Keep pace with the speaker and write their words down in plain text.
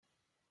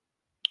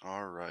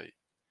All right.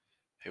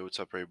 Hey, what's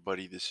up,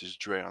 everybody? This is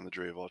Dre on the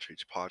Dre of All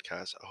Trades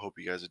podcast. I hope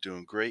you guys are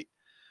doing great.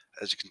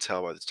 As you can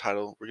tell by this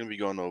title, we're going to be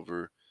going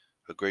over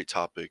a great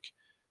topic.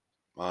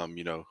 Who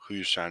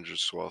you surround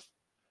yourself with.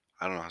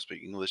 I don't know how to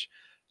speak English.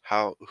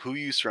 Who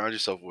you surround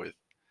yourself with.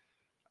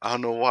 I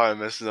don't know why I'm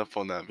messing up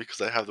on that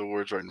because I have the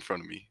words right in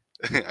front of me.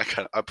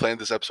 I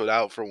planned this episode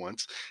out for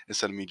once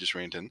instead of me just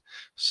ranting.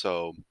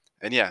 So,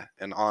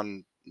 and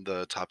on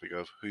the topic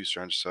of who you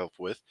surround yourself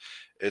with,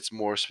 it's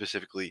more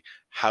specifically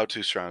how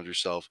to surround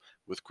yourself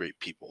with great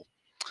people.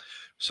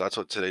 So that's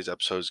what today's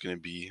episode is going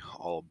to be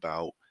all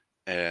about.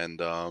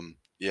 And I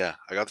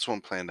got this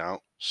one planned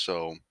out.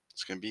 So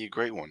it's going to be a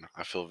great one.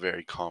 I feel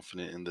very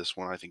confident in this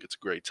one. I think it's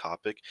a great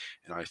topic.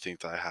 And I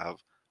think that I have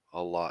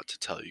a lot to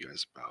tell you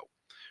guys about.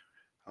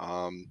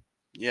 Um,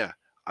 yeah,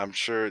 I'm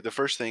sure the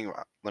first thing,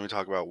 let me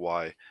talk about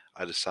why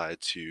I decided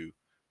to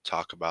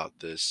talk about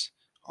this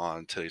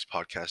on today's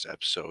podcast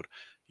episode.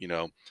 You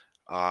know,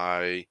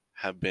 I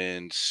have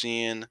been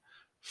seeing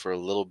for a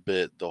little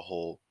bit the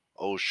whole,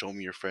 oh, show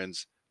me your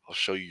friends, I'll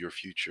show you your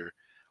future.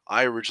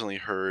 I originally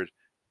heard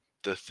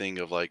the thing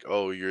of like,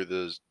 oh, you're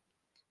the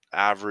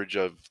average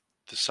of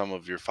the sum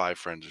of your five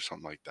friends or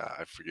something like that.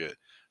 I forget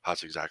how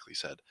it's exactly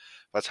said.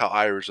 That's how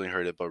I originally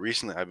heard it. But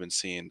recently I've been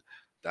seeing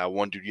that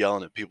one dude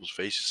yelling at people's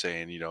faces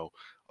saying,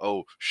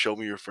 oh, show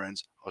me your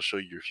friends, I'll show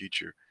you your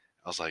future.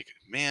 I was like,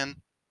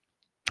 man,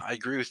 I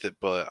agree with it,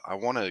 but I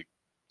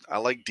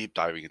like deep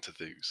diving into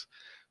things.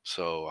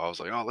 So I was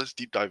like, oh, let's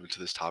deep dive into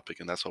this topic.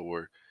 And that's what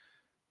we're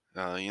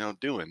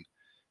doing.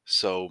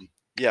 So,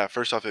 yeah,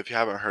 first off, if you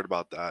haven't heard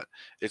about that,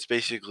 it's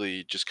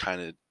basically just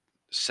kind of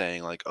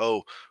saying, like,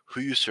 oh,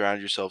 who you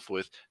surround yourself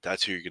with,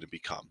 that's who you're going to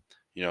become.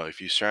 If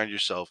you surround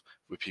yourself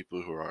with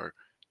people who are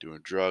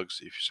doing drugs,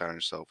 if you surround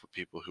yourself with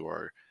people who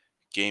are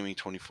gaming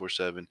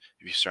 24/7,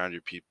 if you surround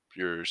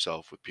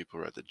yourself with people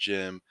who are at the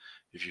gym,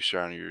 if you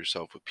surround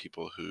yourself with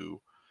people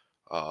who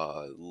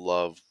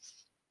love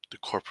the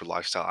corporate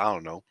lifestyle, I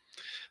don't know.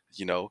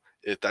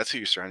 If that's who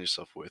you surround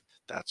yourself with,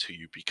 that's who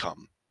you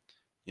become.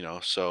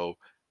 So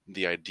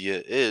the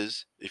idea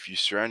is if you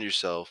surround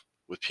yourself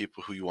with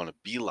people who you want to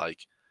be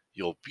like,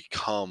 you'll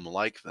become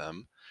like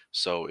them.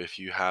 So if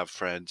you have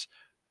friends,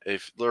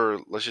 if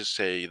or let's just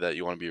say that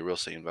you want to be a real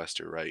estate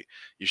investor, right?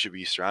 You should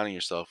be surrounding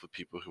yourself with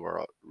people who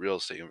are real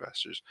estate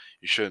investors.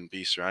 You shouldn't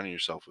be surrounding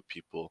yourself with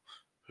people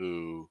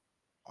who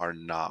are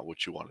not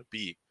what you want to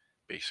be,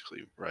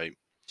 basically, right?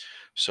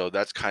 So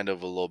that's kind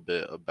of a little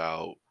bit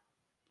about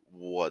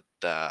what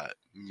that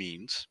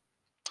means.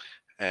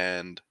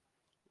 And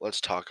let's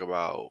talk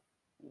about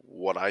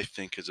what I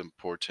think is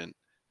important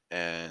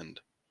and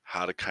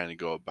how to kind of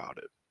go about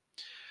it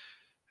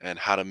and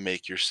how to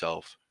make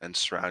yourself and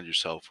surround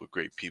yourself with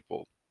great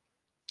people.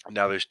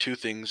 Now, there's two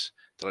things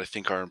that I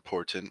think are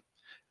important,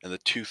 and the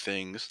two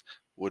things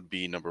would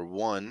be number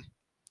one,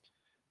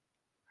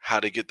 how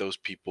to get those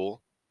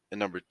people, and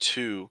number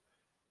two,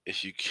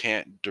 if you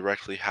can't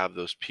directly have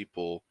those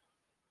people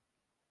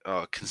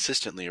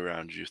consistently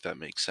around you, if that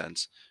makes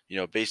sense.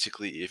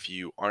 Basically, if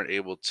you aren't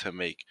able to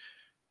make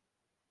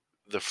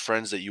the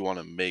friends that you want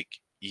to make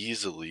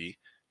easily,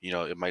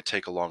 it might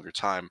take a longer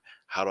time.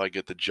 How do I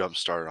get the jump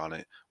start on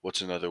it?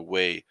 What's another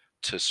way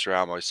to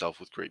surround myself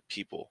with great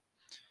people?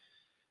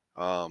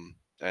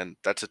 And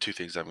that's the two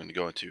things I'm going to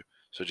go into.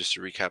 So just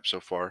to recap so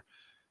far,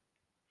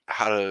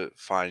 how to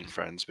find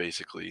friends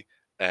basically,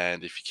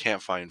 and if you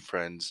can't find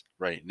friends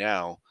right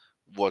now,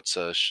 what's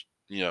a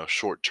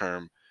short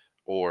term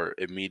or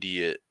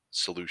immediate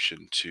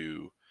solution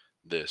to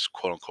this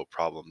quote unquote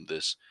problem,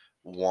 this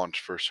want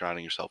for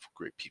surrounding yourself with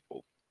great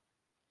people.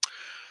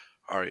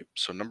 All right,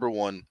 so number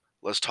one,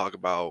 let's talk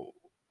about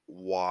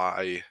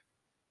why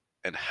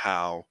and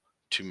how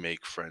to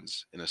make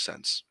friends in a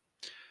sense.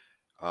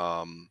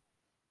 Um,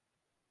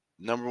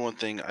 Number one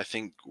thing, I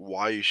think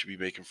why you should be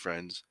making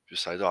friends,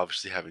 besides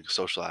obviously having a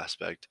social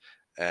aspect,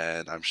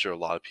 and I'm sure a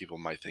lot of people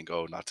might think,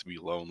 oh, not to be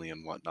lonely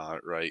and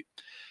whatnot, right?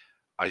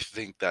 I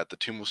think that the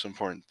two most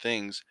important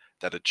things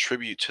that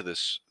attribute to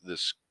this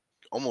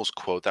almost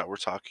quote that we're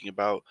talking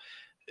about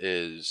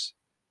is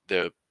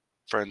the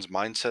friends'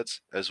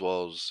 mindsets as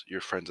well as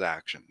your friends'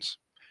 actions,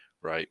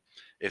 right?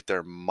 If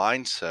their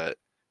mindset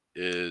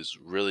is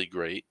really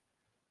great,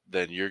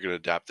 then you're going to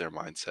adapt their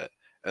mindset.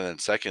 And then,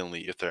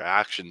 secondly, if their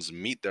actions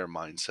meet their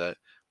mindset,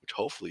 which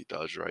hopefully it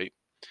does, right?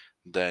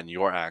 Then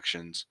your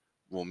actions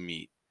will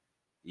meet,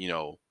 you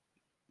know,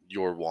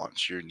 your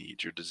wants, your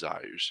needs, your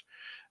desires.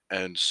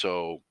 And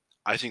so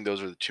I think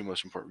those are the two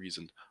most important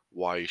reasons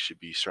why you should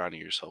be surrounding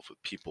yourself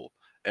with people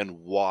and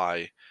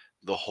why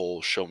the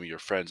whole show me your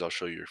friends, I'll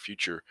show you your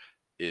future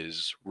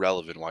is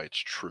relevant, why it's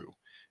true.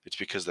 It's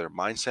because their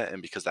mindset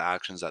and because the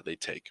actions that they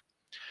take.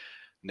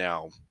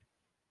 Now,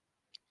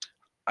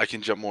 I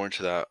can jump more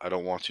into that. I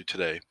don't want to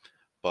today,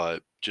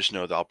 but just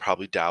know that I'll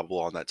probably dabble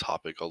on that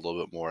topic a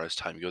little bit more as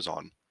time goes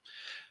on.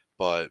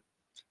 But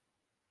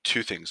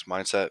two things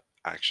mindset,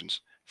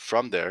 actions.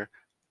 From there,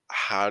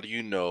 how do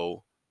you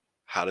know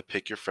how to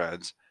pick your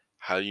friends?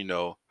 How do you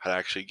know how to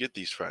actually get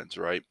these friends,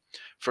 right?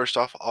 First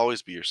off,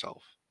 always be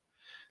yourself.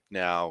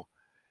 Now,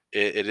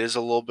 it is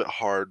a little bit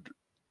hard,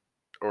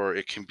 or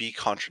it can be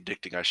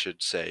contradicting, I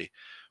should say,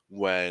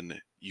 when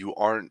you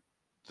aren't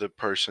the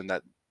person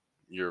that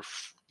you're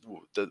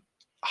the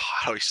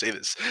how do I say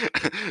this?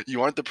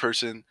 You aren't the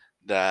person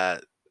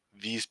that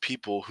these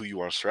people who you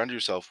want to surround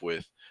yourself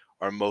with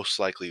are most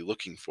likely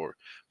looking for.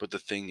 But the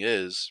thing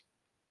is,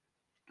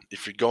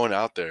 if you're going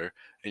out there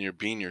and you're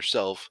being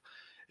yourself,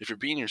 if you're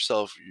being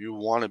yourself, you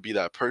want to be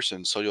that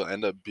person, so you'll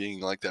end up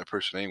being like that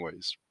person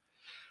anyways.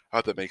 I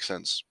hope that makes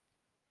sense,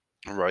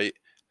 right?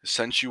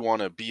 Since you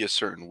want to be a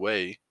certain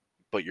way,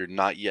 but you're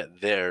not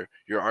yet there,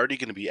 you're already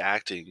going to be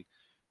acting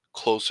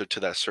closer to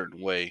that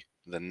certain way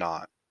than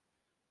not.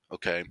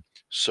 Okay.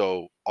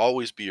 So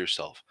always be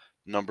yourself.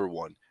 Number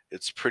one,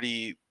 it's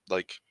pretty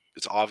like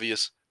it's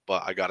obvious,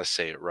 but I got to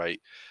say it, right?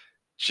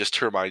 Just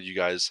to remind you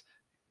guys,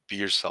 be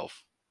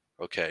yourself.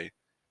 Okay.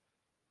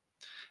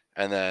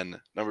 And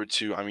then number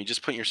two, I mean,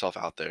 just putting yourself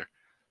out there.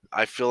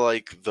 I feel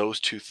like those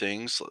two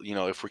things,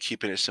 if we're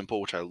keeping it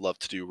simple, which I love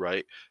to do,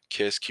 right?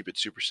 Kiss, keep it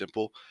super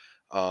simple.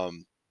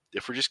 Um,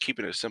 if we're just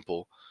keeping it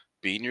simple,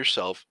 being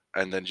yourself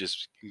and then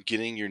just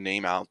getting your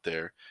name out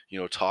there,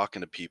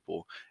 talking to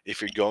people. If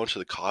you're going to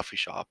the coffee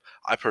shop,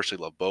 I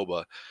personally love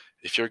boba.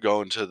 If you're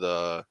going to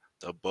the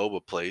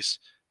boba place,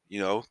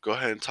 go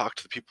ahead and talk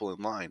to the people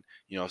in line.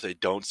 If they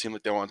don't seem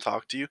like they want to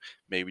talk to you,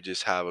 maybe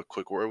just have a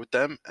quick word with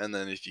them. And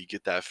then if you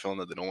get that feeling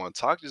that they don't want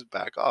to talk, just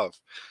back off.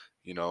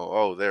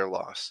 Oh, their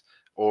loss.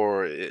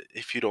 Or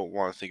if you don't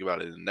want to think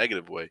about it in a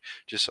negative way,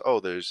 just, oh,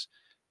 there's,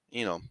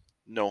 you know,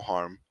 no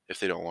harm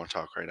if they don't want to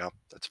talk right now.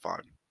 That's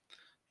fine.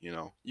 You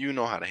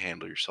know how to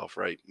handle yourself,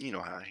 right? You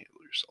know how to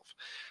handle yourself.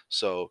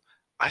 So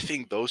I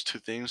think those two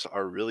things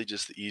are really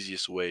just the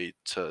easiest way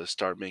to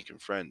start making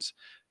friends.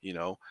 You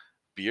know,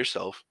 be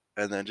yourself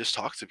and then just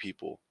talk to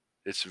people.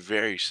 It's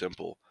very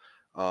simple.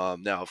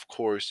 Now, of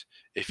course,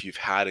 if you've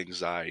had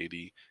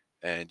anxiety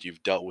and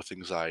you've dealt with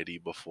anxiety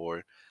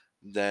before,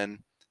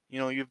 then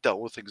you've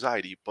dealt with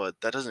anxiety, but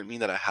that doesn't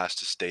mean that it has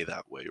to stay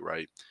that way,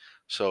 right?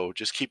 So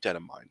just keep that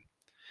in mind.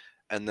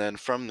 And then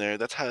from there,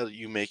 that's how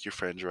you make your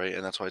friends, right?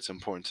 And that's why it's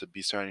important to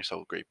be surrounding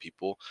yourself with great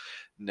people.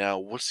 Now,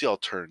 what's the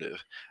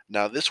alternative?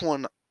 Now, this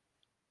one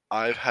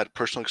I've had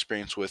personal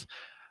experience with.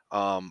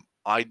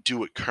 I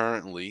do it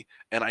currently,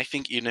 and I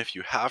think even if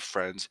you have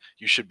friends,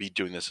 you should be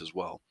doing this as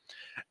well.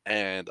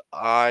 And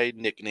I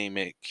nickname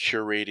it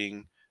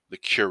curating the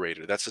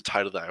curator. That's the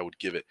title that I would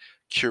give it,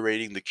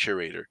 curating the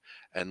curator.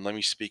 And let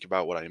me speak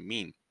about what I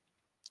mean.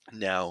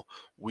 Now,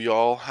 we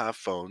all have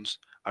phones.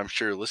 I'm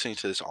sure you're listening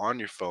to this on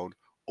your phone,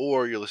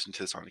 or you're listening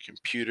to this on a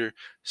computer,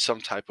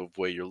 some type of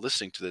way you're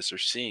listening to this or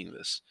seeing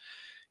this,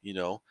 you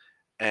know?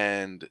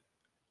 And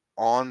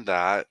on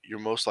that, you're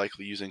most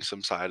likely using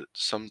some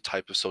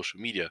type of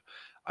social media.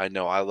 I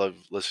know I love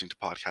listening to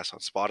podcasts on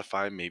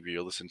Spotify. Maybe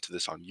you're listening to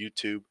this on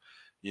YouTube,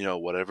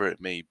 whatever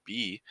it may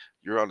be,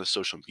 you're on a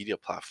social media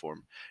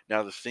platform.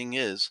 Now, the thing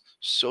is,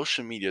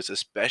 social medias,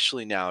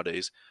 especially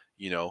nowadays,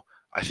 you know,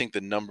 I think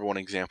the number one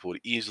example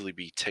would easily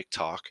be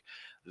TikTok.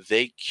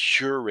 They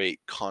curate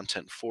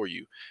content for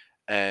you.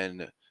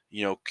 And,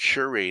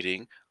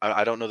 curating,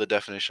 I don't know the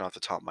definition off the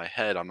top of my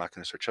head. I'm not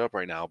going to search it up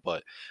right now,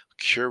 but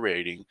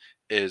curating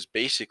is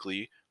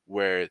basically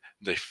where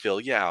they fill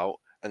you out,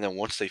 and then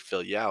once they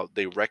fill you out,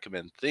 they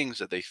recommend things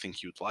that they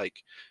think you'd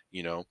like,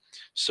 you know.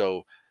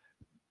 So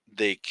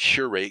they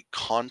curate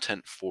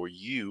content for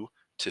you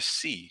to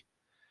see.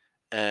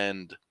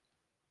 And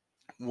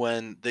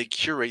when they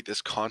curate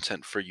this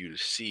content for you to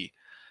see,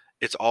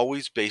 it's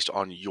always based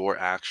on your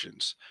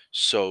actions.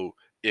 So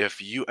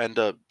if you end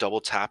up double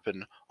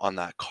tapping on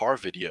that car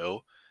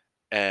video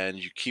and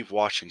you keep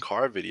watching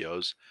car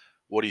videos,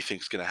 what do you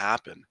think is going to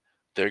happen?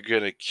 They're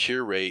going to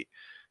curate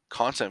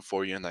content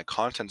for you, and that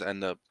content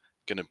end up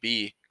going to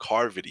be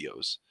car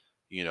videos,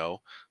 you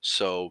know?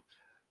 So,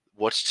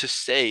 what's to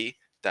say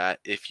that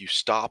if you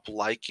stop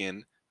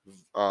liking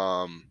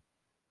um,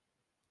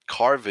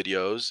 car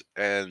videos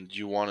and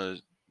you want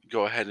to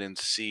go ahead and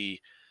see,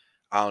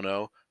 I don't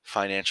know,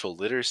 financial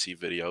literacy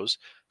videos,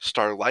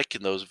 start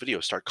liking those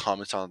videos, start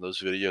commenting on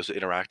those videos,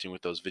 interacting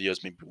with those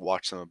videos, maybe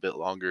watch them a bit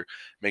longer,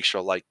 make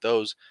sure to like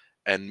those,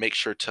 and make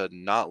sure to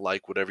not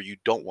like whatever you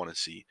don't want to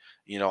see.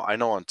 I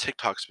know on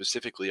TikTok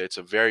specifically, it's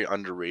a very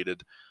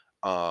underrated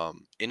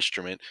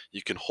instrument.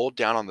 You can hold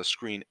down on the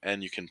screen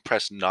and you can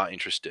press not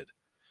interested.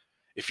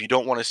 If you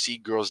don't want to see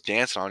girls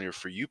dancing on your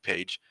For You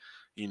page,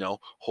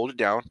 hold it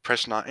down,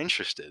 press not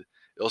interested.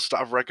 It'll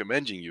stop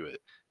recommending you it.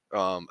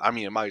 I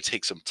mean, it might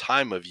take some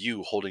time of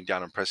you holding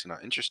down and pressing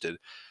not interested,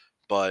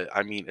 but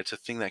I mean, it's a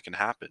thing that can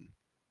happen.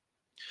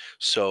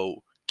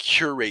 So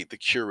curate the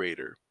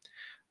curator.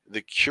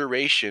 The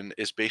curation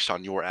is based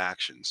on your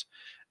actions,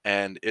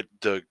 and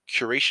the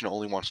curation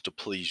only wants to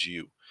please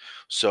you.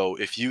 So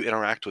if you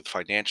interact with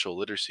financial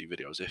literacy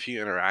videos, if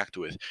you interact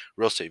with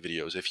real estate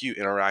videos, if you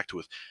interact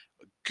with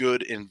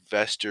good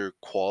investor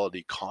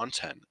quality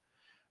content,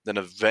 then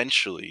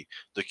eventually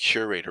the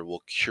curator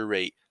will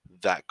curate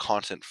that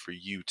content for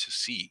you to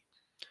see,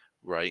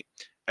 right?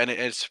 And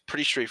it's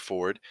pretty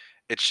straightforward.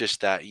 It's just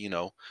that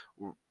when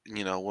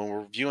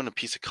we're viewing a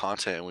piece of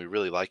content and we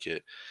really like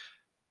it,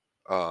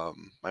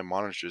 My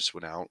monitor just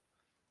went out.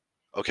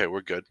 Okay,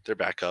 we're good. They're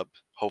back up.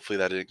 Hopefully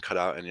that didn't cut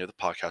out any of the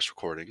podcast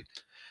recording.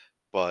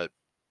 But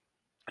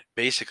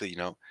basically,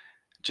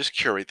 just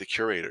curate the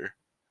curator.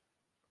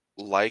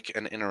 Like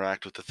and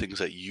interact with the things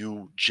that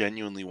you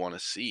genuinely want to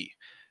see.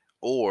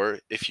 Or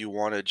if you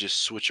want to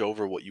just switch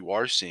over what you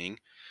are seeing,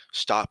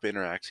 stop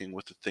interacting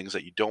with the things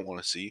that you don't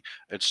want to see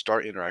and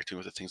start interacting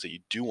with the things that you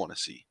do want to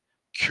see.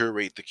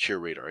 Curate the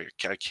curator.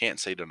 I can't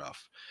say it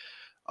enough.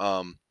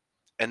 Um,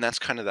 and that's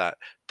kind of that.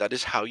 That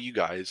is how you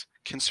guys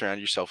can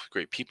surround yourself with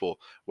great people,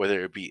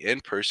 whether it be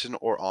in person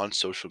or on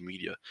social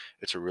media.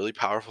 It's a really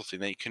powerful thing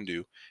that you can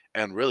do.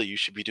 And really, you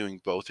should be doing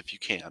both if you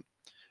can.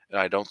 And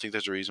I don't think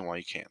there's a reason why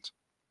you can't.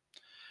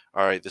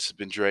 All right, this has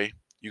been Dre.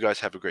 You guys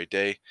have a great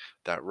day.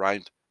 That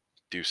rhymed.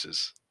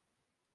 Deuces.